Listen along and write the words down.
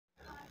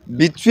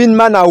between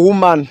man and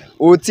woman,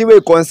 or thing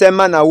wey concern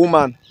man and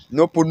woman,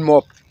 no put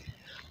mouth.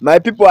 My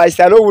people, I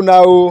say hello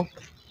now.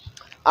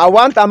 I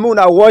want to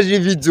watch the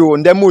video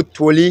and then mo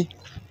toli.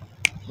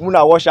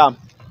 Una watch am.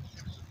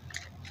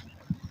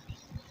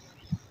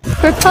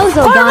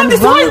 Proposal gone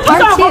wrong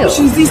part 2. What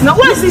is this now?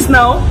 What is this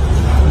now?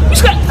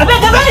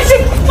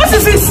 What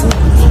is this?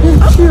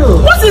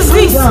 What is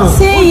this?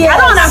 Say yes. I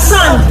don't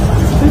understand.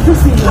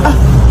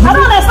 I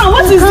don't understand.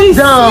 What is this?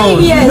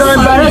 Down. Yes. You're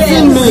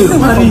embarrassing me. Oh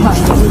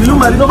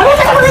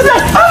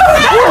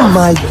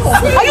my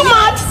Are you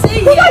mad?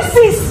 What is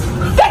this?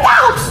 Get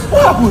out!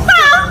 What happened?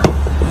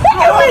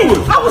 Take away!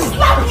 I will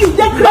slap you.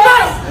 Get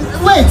out!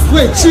 Wait,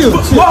 chill.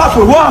 What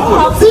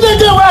happened? See the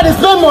girl where they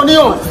spend money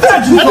on.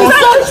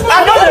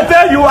 I'm gonna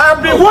tell you,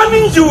 I've been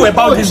warning you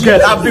about this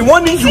girl. I've been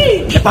warning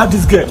you about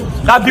this girl.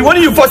 I've been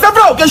warning you for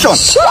several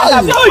occasions.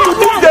 I know you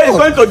think there is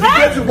going to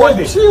disgrace you one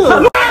day.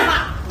 Chill.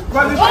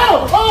 Bro,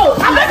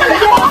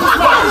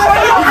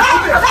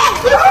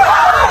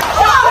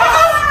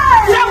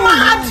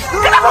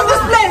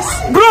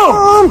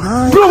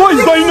 what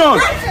is going on?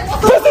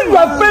 Person you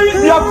are paying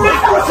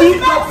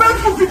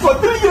for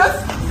 3 years.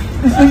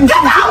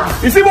 Get out!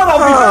 You see what I'm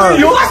telling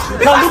you?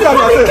 Now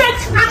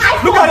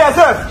look at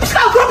yourself.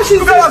 Look at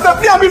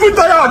yourself. Me, I'm even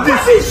tired of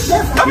this.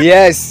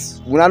 Yes,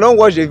 when I don't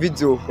watch the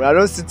video, when I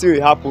don't see till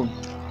it happen,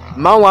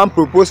 man want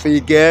propose for the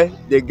girl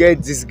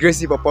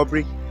disgraced for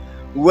public.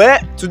 Well,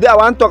 today I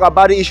want to talk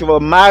about the issue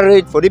of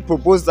marriage for the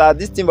proposal.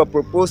 This thing for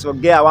propose for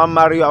girl, I want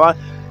marry you.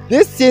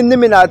 This thing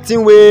mean a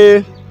thing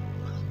we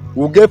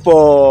will get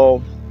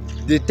for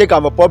the take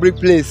of a public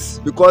place,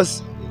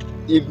 because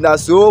if not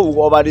so, we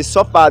over the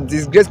suffer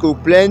disgrace go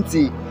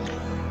plenty.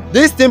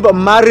 This thing for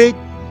marriage,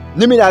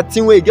 mean a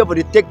thing we get for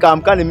the take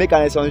can make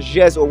an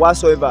yes or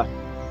whatsoever.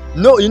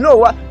 No, you know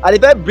what? I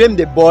dey blame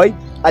the boy.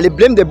 I dey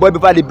blame the boy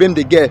before I dey blame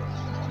the girl,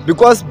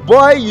 because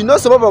boy, you know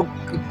some of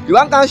you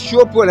can't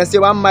show up and say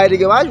one marry the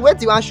girl.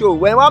 Wait, you want show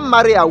when one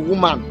marry a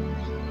woman,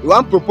 you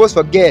want propose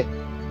for girl.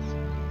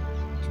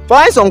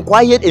 Find some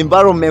quiet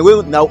environment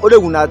where now other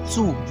una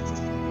two.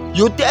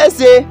 You tell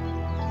say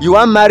you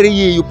want marry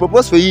you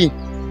propose for you.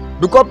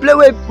 Because play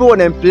with people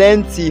and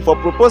plenty for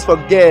propose for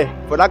girl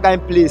for that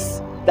kind of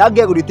place. That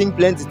girl will think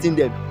plenty thing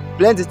there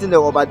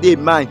over there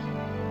mind.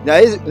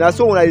 Now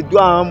so when I do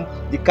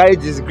they carry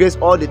disgrace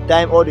all the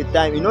time.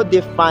 You know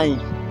they fine.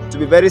 To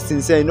be very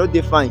sincere, you know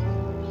they fine.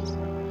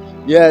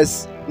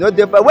 Yes, you know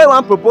they fine. When you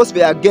want propose for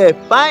your girl,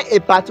 find a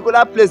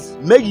particular place.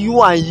 Make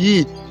you and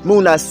ye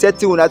Muna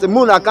settle.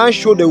 Muna can't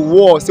show the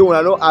war. Say we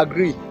not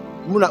agree.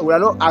 We are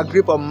not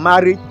agree for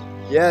marriage.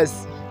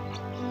 Yes,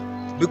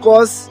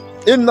 because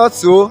if not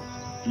so,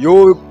 you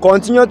will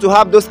continue to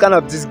have those kind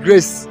of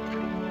disgrace.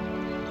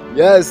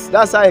 Yes,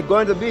 that's how it's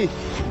going to be.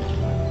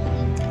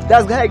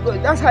 That's how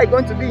it's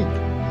going to be.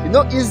 It's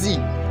not easy.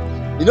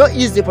 It's not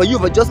easy for you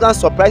for just one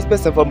surprise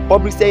person from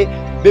public say,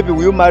 baby,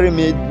 will you marry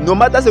me? No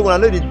matter say when I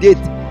know the date.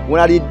 When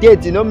I the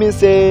date, you know mean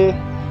say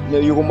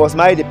you must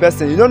marry the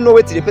person. You don't know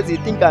what the person you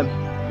think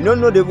you don't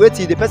know the way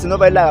the person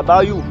nobody like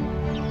about you.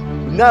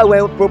 Now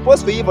when I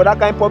propose for you for that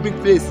kind of public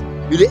place,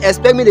 you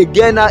expect me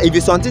again now. If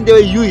it's something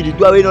that you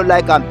do away not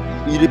like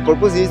you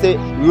propose, you say,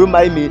 will you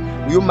marry me?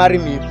 Will you marry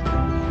me?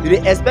 You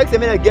expect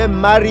me again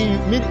marry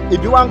me.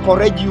 If you want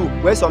correct you,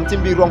 when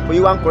something be wrong for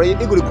you, want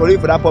correct you, you go correct you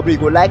for that public, you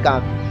go like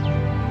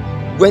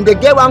when they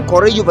get one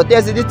correct you for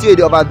this you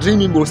they over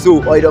dreaming or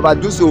so, or they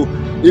overdo so.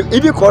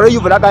 If you correct you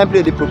for that kind of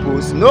play, they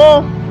propose.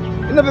 No,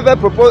 you never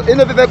propose, you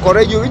never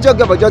correct you, you just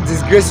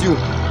disgrace you.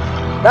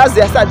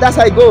 That's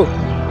how it go.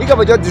 You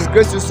can just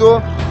disgrace you.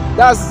 So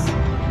that's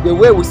the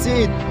way we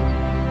see it.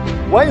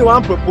 When you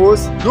want to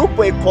propose, look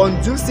for a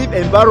conducive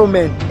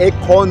environment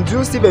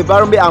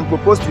and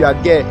propose to your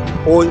girl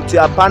or to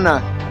your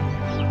partner.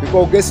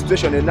 Because get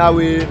situation in that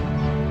way,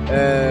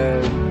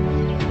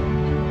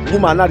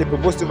 woman now they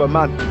propose to a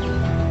man.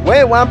 When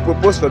you want to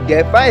propose for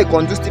girl, find a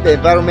conducive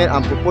environment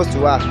and propose to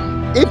her.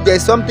 If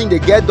there's something the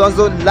girl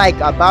doesn't like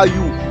about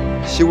you,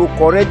 she will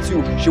correct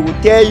you. She will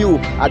tell you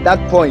at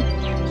that point.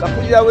 You can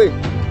put it that way.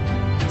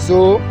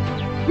 So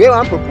when you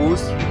want to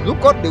propose,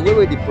 look up the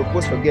way they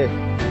propose for girl.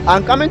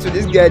 And coming to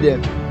this girl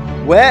then,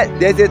 where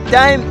there's a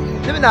time,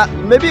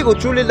 maybe you go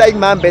truly like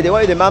man, but the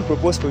way the man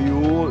propose for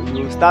you,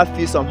 you start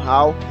feel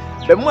somehow.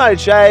 But when I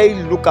try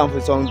looking for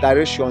some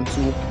direction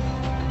too,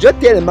 just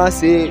tell the man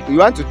say you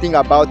want to think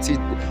about it.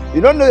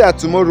 You don't know your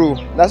tomorrow.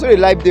 That's what the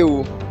life they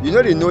will. You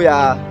know they know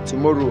your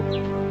tomorrow.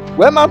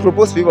 When man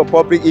propose for you for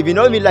public, if you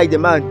don't even like the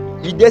man,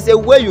 there's a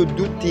way you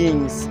do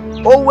things.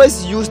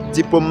 Always use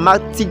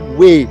diplomatic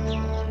way.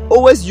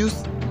 Always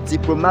use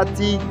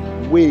diplomatic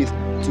ways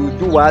to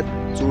do what?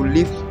 To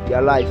live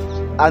your life.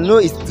 I know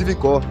it's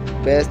difficult,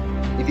 but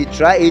if you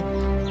try it,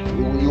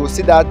 you will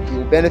see that it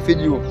will benefit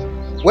you.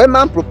 When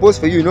man propose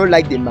for you, you don't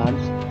like the man,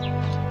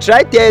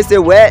 try to say,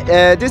 well,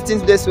 this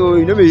thing there, so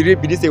you know me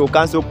read this, you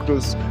can't so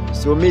close.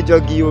 So me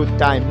just give you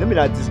time. Let me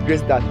not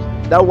disgrace that.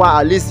 That one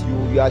at least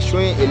you are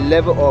showing a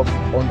level of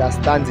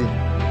understanding.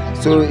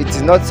 So it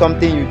is not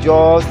something you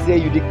just say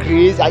you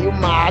decrease. Are you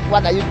mad?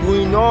 What are you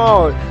doing?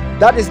 No,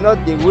 that is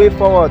not the way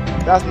forward.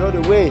 That's not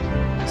the way.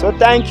 So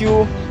thank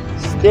you.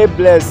 Stay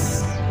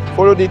blessed.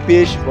 Follow the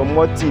page for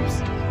more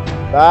tips.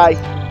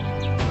 Bye.